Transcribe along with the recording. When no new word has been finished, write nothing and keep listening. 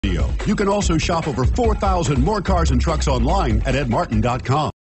You can also shop over 4,000 more cars and trucks online at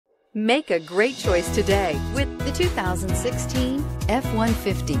edmartin.com. Make a great choice today with the 2016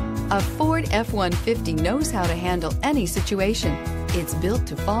 F-150. A Ford F-150 knows how to handle any situation. It's built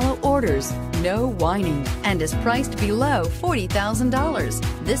to follow orders, no whining, and is priced below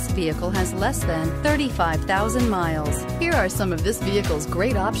 $40,000. This vehicle has less than 35,000 miles. Here are some of this vehicle's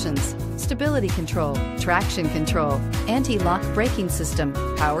great options: stability control, traction control, anti-lock braking system,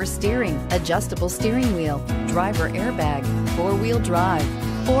 power steering, adjustable steering wheel, driver airbag, four-wheel drive,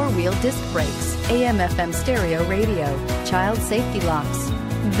 four-wheel disc brakes, AM/FM stereo radio, child safety locks.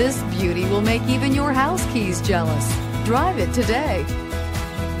 This beauty will make even your house keys jealous. Drive it today.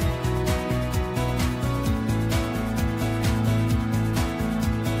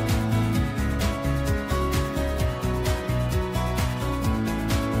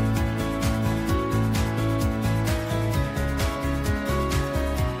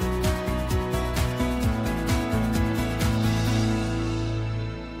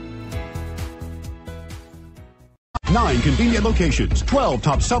 Nine convenient locations, 12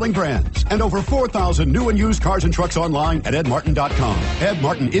 top-selling brands, and over 4,000 new and used cars and trucks online at edmartin.com. Ed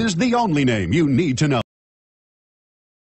Martin is the only name you need to know.